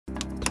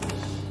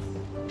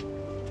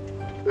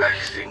I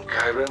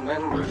think I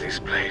remember this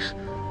place.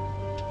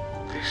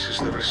 This is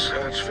the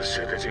research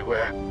facility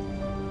where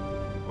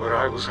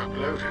I was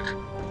uploaded.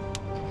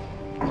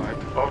 My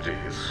body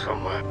is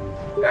somewhere.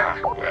 Ah,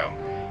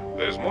 well,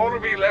 there's more to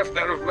be left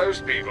there of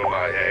most people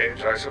my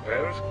age, I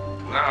suppose.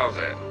 Now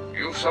then,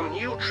 you've some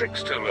new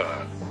tricks to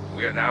learn.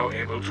 We are now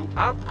able to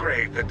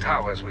upgrade the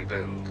towers we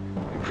build.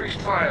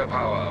 Increased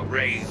firepower,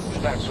 range,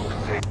 that sort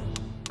of thing.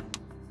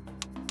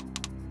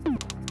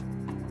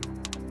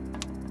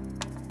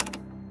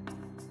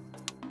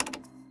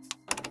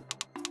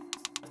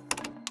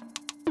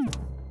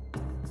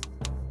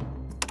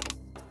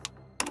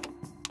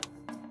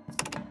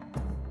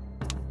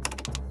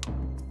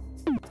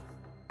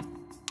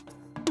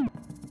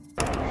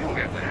 You'll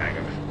get the hang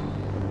of it.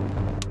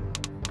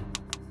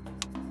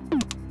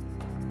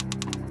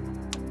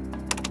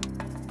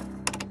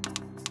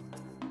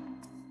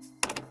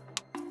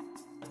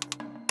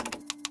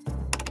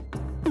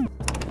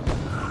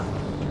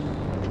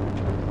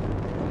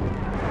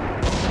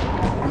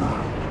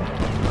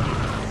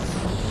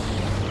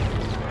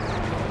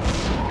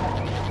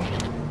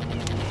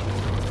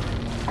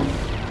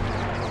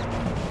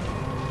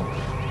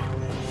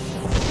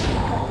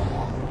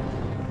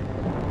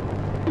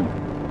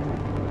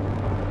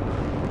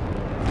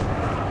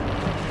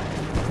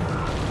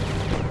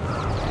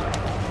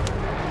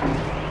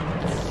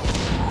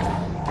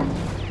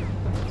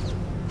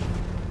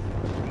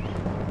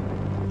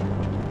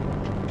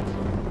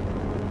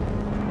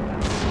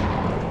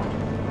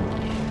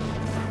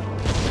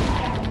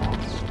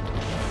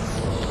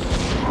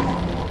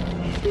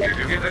 If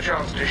you get the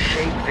chance to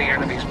shape the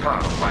enemy's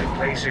path by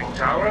placing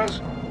towers,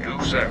 do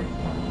so.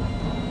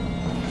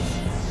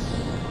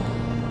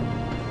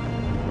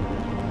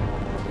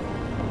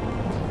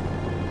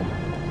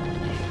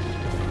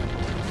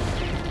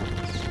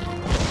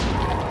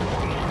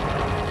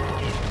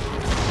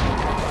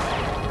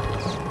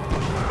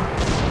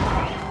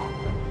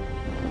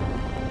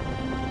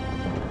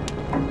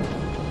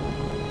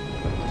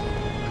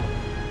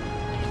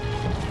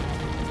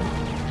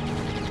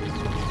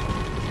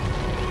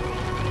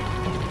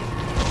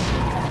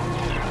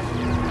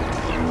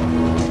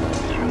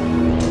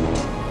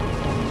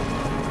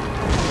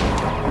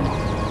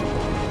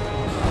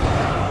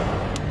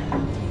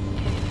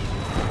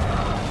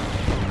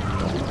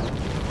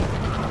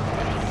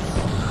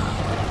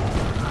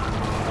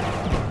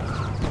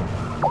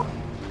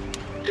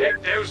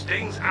 Take those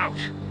things out.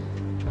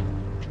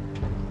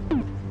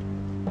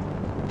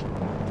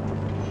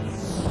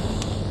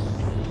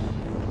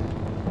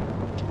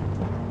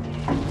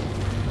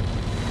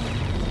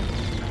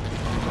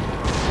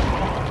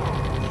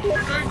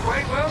 You're doing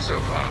quite well so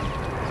far,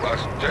 but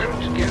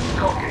don't get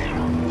cocky.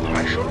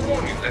 I should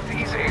warn you that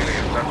these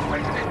aliens are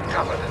quite a bit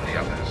tougher than the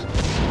others.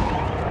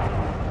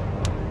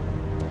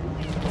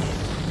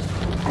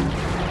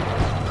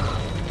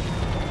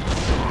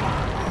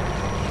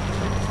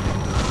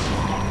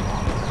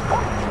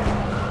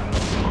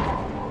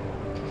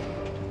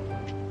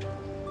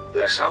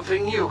 There's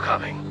something new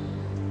coming.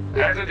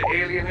 Added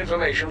alien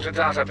information to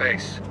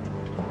database.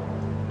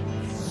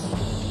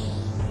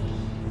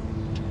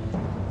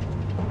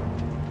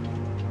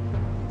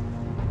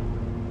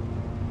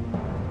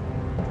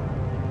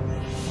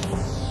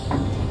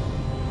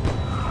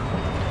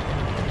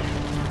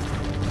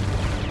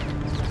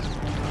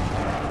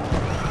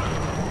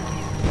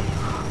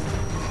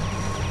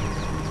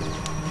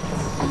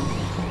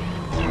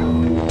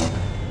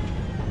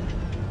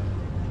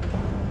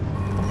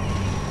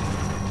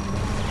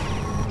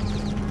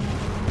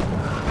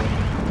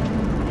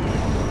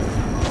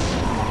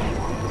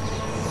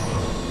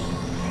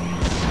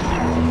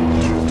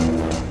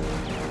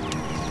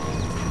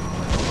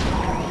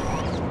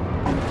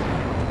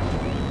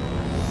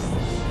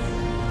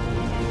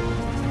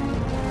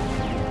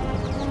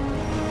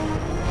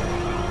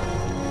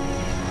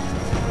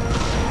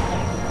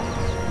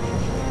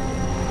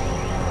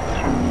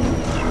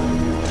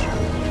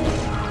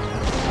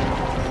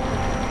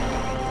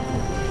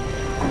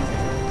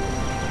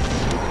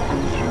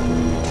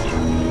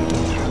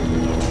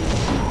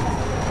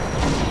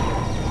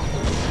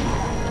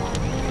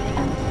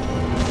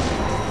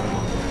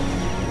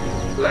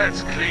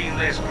 Let's clean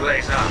this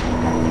place up.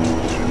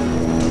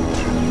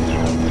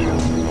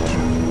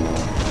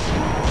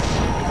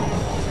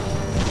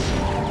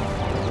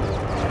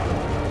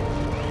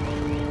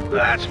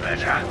 That's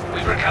better.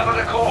 We've recovered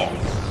a core.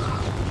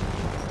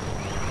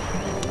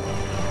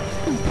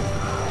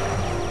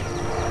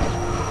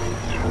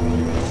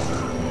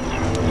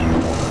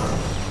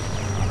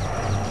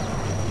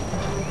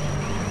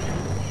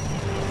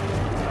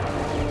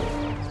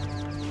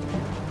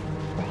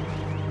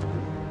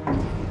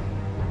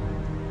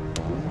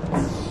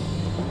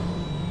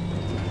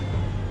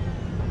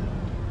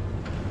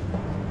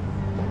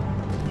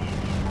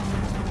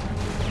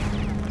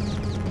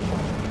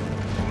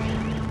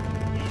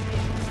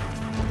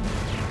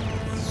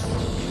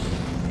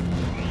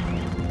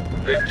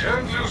 They've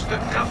turned loose the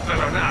tough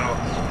fellow now.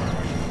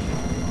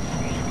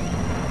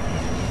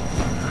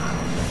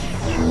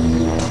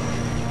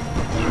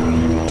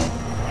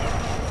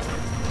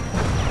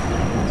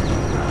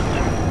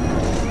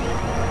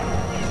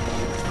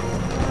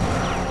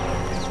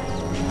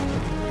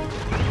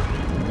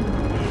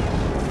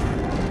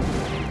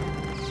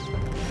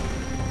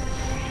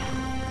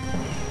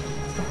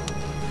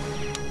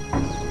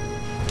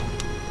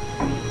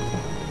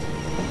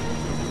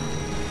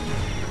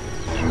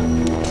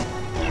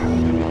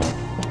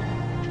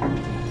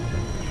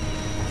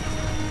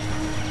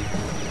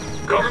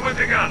 with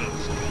the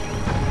guns!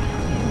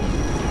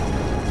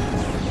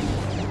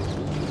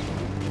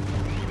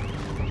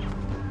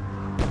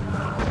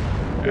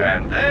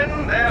 And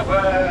then there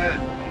were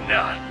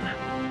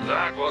none.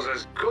 That was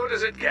as good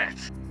as it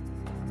gets.